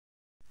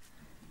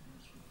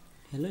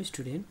Hello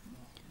student,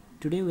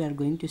 today we are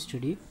going to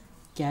study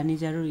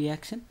cannizzaro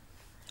reaction.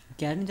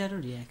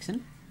 Cannizzaro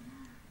reaction,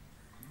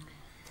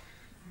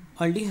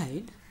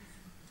 aldehyde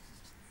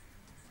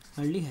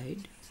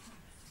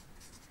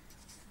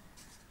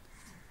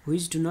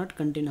which do not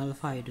contain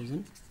alpha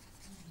hydrogen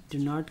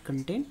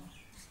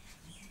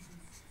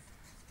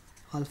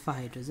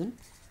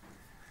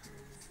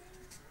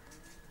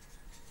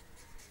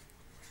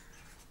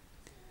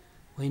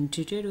when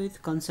treated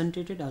with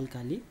concentrated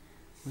alkali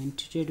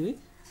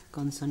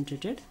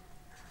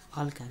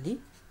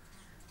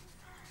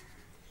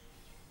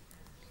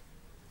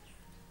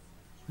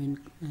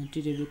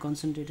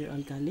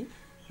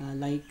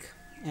like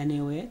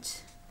NaOH,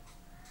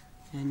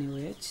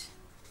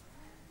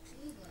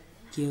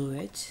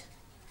 KOH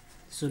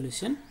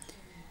solution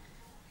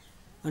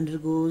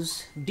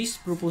undergoes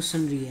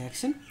disproportion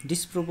reaction.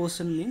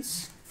 Disproportion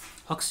means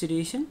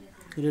oxidation,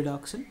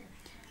 reduction.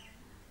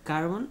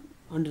 Carbon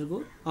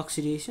undergo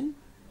oxidation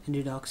and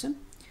reduction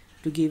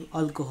to give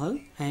alcohol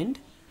and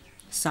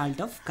salt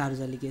of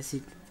carboxylic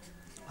acid.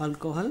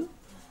 Alcohol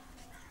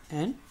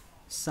and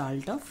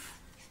salt of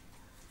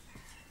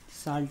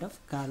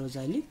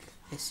carboxylic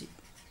acid.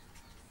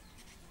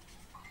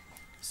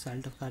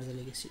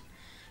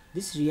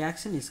 This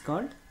reaction is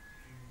called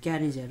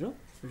cannizzaro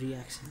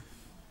reaction.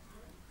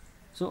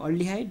 So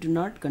aldehyde do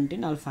not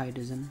contain alpha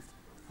hydrogen.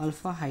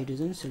 Alpha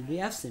hydrogen should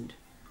be absent.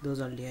 Those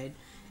aldehyde.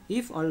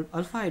 If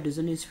alpha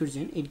hydrogen is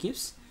present, it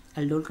gives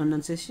aldol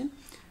condensation.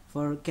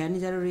 For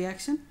cannizzaro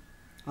reaction,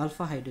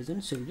 alpha hydrogen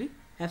should be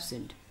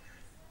absent.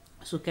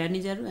 So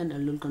cannizzaro and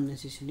aldol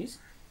condensation is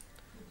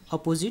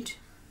opposite.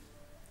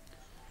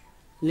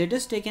 Let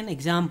us take an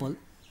example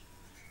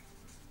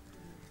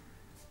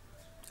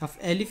of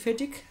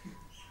aliphatic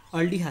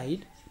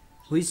aldehyde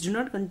which do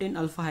not contain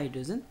alpha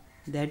hydrogen,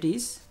 that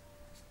is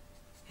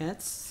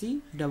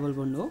HC double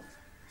bond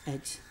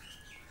OH.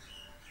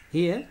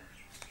 Here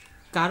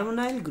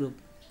carbonyl group,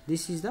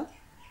 this is the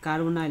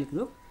carbonyl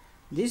group.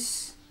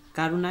 This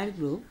carbonyl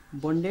group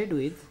bonded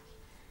with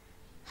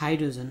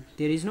hydrogen.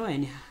 There is no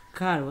any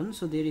carbon,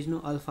 so there is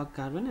no alpha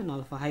carbon and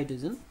alpha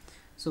hydrogen.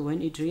 So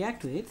when it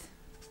react with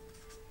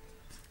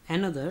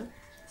another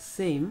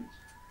same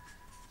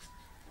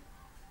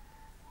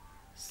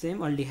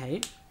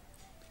aldehyde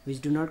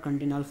which do not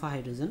contain alpha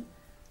hydrogen,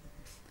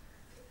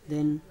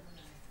 then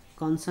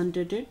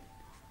concentrated,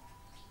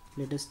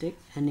 let us take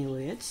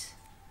NaOH,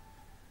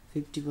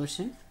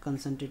 50%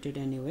 concentrated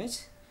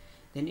NaOH,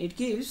 then it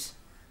gives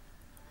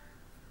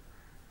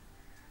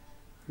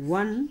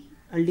one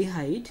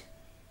aldehyde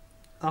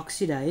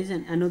oxidize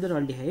and another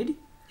aldehyde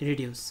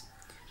reduce.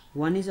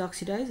 One is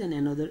oxidized and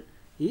another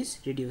is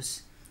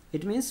reduced.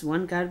 It means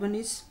one carbon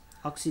is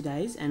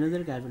oxidized,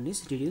 another carbon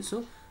is reduced.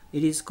 So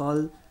it is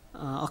called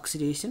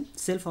oxidation,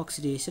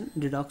 self-oxidation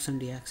reduction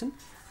reaction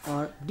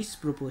or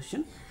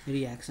disproportion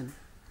reaction.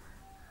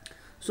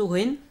 So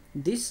when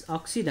this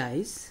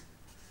oxidize,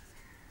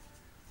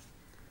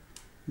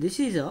 this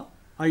is a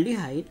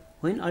aldehyde.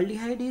 When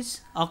aldehyde is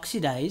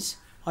oxidized,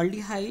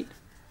 aldehyde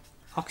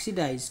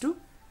oxidized to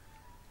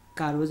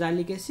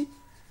carboxylic acid,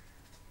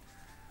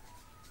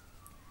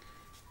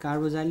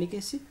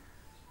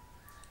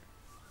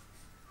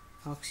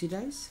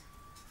 oxidize.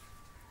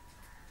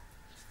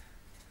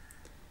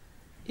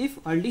 If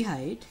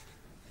aldehyde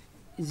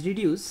is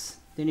reduced,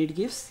 then it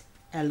gives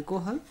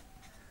alcohol,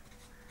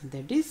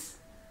 that is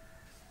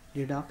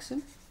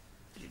reduction,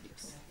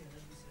 reduce.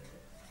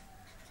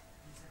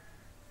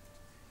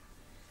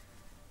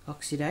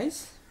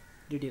 Oxidize,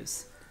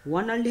 reduce.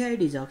 One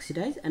aldehyde is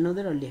oxidized,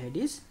 another aldehyde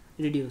is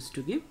reduced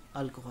to give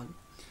alcohol.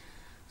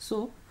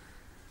 So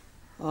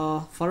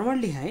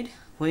formaldehyde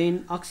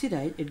when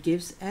oxidized, it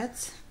gives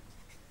HCOOH,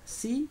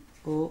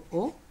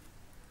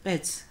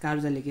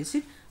 carboxylic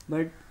acid,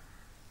 but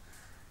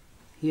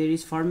here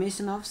is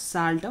formation of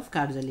salt of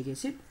carboxylic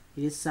acid.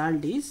 Here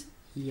salt is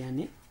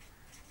Na,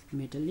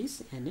 metal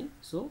is Na,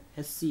 so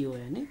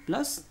SCONA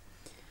plus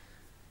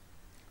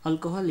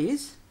alcohol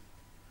is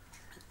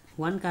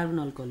one carbon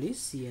alcohol is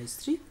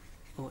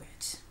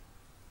CH3OH.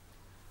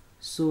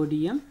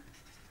 Sodium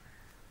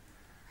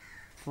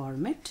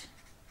formate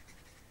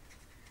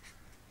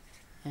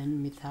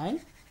and methyl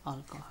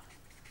alcohol.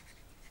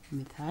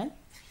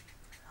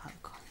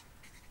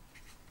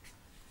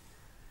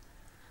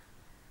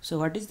 So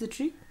what is the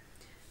trick?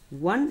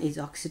 One is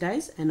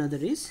oxidized, another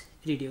is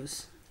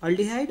reduced.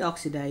 Aldehyde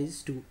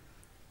oxidized to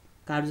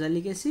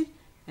carboxylic acid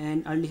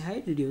and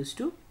aldehyde reduced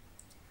to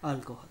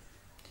alcohol.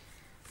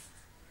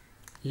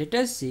 Let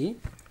us see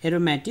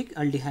aromatic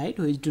aldehyde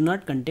which do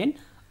not contain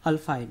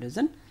alpha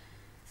hydrogen.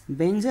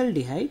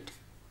 Benzaldehyde,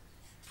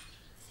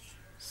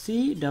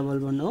 C double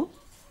bond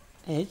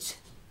OH.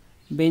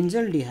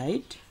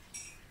 Benzaldehyde,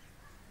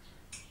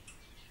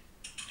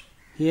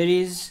 here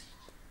is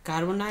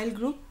carbonyl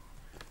group,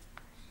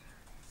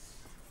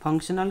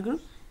 functional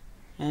group,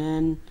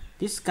 and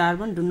this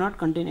carbon do not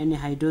contain any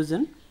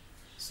hydrogen.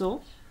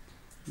 So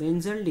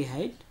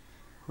benzaldehyde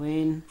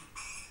when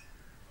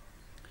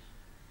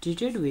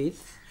treated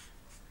with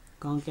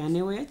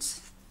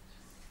COH,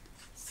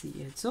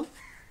 CHO,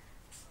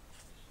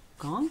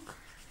 conc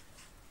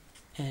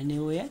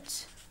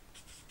NaOH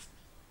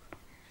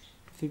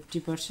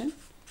 50%.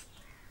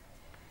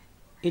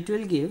 It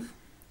will give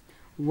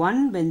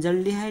one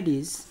benzaldehyde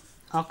is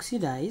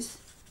oxidized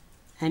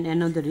and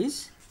another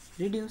is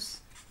reduced.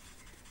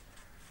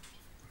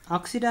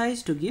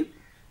 Oxidized to give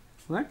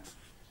what?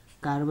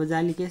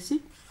 Carboxylic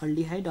acid.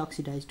 Aldehyde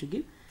oxidized to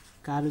give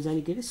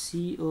carboxylic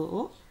acid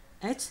COOH,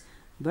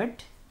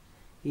 but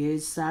here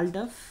is salt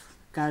of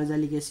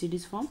carboxylic acid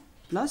is formed,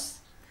 plus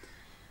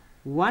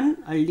one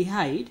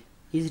aldehyde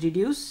is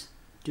reduced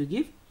to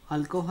give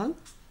alcohol,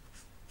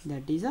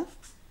 that is a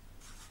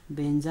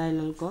benzyl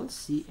alcohol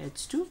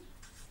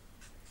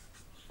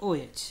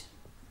CH2OH.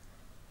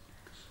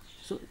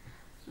 So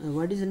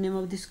what is the name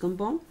of this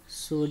compound?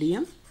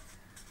 Sodium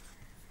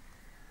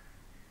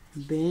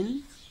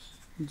benzoate,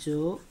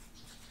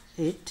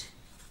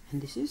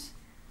 and this is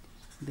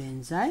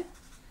benzyl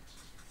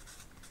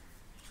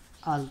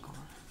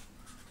alcohol.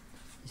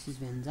 This is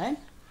benzyl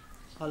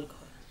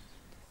alcohol.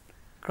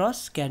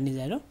 Cross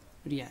cannizzaro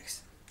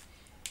reaction.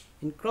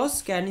 In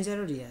cross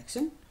cannizzaro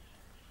reaction,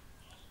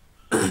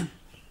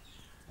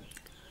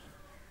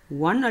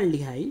 one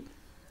aldehyde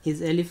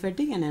is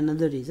aliphatic and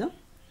another is a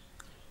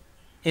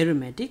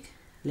aromatic.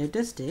 Let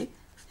us take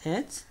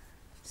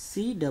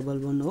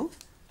HC-double-bond-O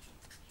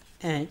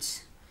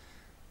H,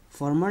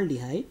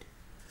 formaldehyde,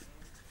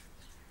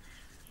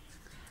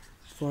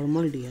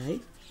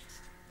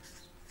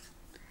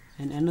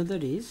 and another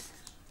is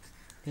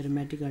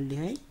aromatic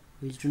aldehyde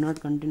which do not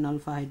contain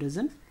alpha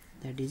hydrogen,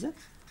 that is a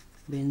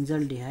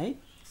benzaldehyde,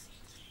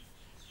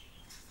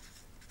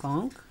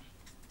 conc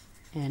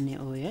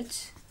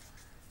NaOH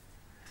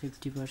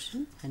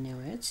 50%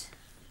 NaOH.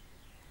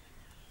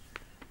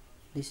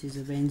 This is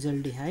a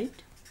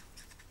benzaldehyde.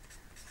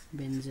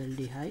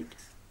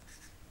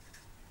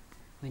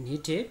 When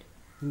heated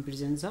in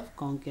presence of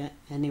conc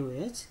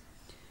NaOH,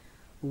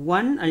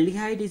 one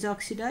aldehyde is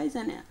oxidized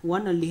and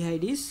one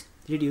aldehyde is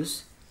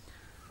reduced,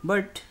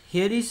 but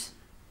here is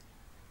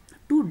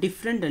two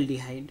different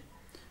aldehyde.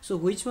 So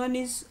which one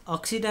is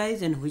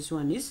oxidized and which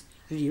one is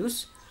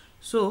reduced?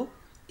 So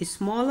a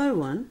smaller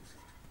one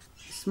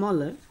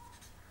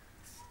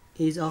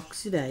is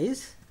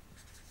oxidized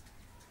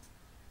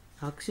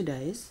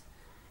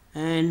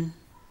and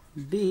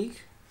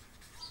big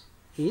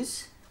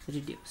is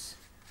reduced.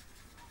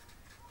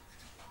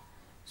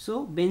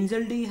 So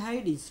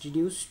benzaldehyde is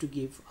reduced to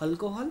give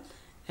alcohol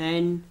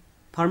and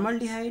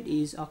formaldehyde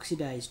is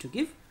oxidized to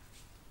give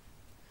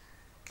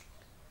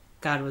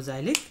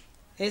carboxylic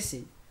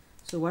acid.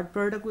 So what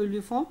product will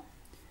be formed?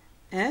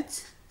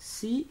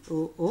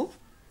 HCOO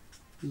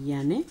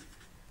Na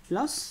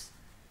plus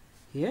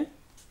here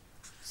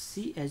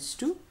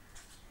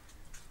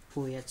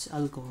CH2OH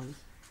alcohol.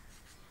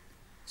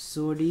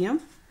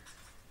 Sodium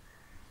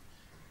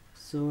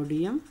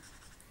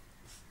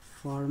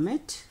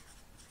formate,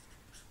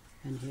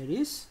 and here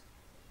is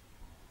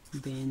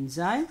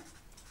benzyl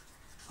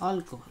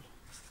alcohol.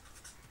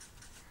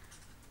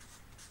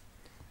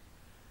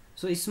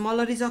 So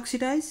smaller is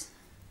oxidized,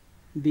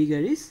 bigger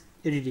is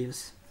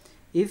reduced.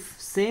 If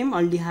same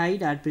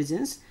aldehyde are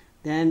present,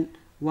 then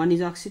one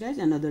is oxidized,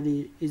 another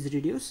is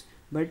reduced.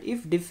 But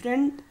if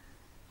different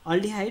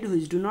aldehyde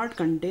which do not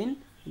contain,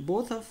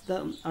 both of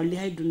the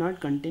aldehyde do not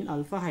contain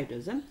alpha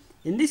hydrogen,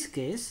 in this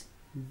case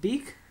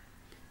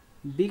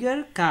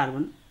bigger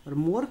carbon or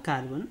more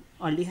carbon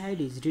aldehyde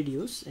is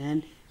reduced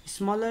and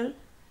smaller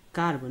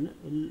carbon,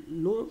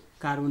 low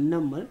carbon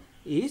number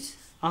is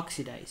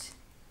oxidized.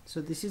 So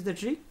this is the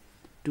trick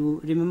to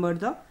remember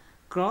the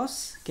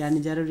cross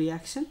cannizzaro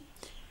reaction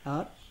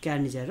or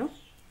cannizzaro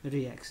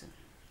reaction.